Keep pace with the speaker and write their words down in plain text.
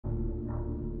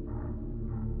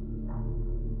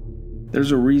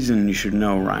There's a reason you should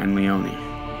know Ryan Leone.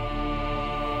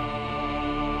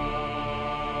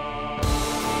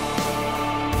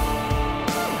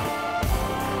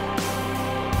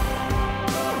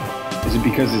 Is it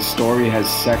because his story has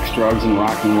sex, drugs, and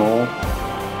rock and roll?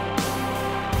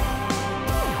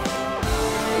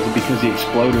 Is it because he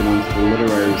exploded onto the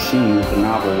literary scene with the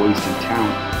novel Wasted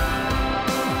Talent?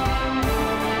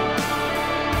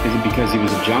 Is it because he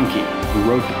was a junkie who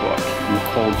wrote the book in the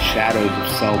cold shadows of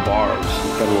cell bars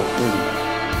and federal prison?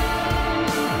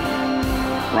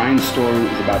 Ryan's story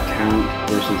is about talent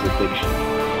versus addiction.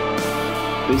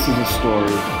 This is a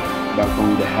story about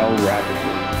going to hell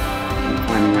rapidly and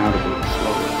climbing out of it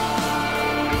slowly.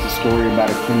 It's a story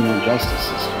about a criminal justice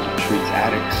system that treats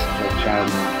addicts like child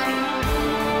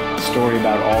monsters. A story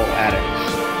about all addicts,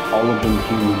 all of them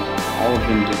human, all of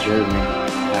them deserving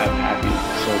to have happiness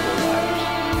sober.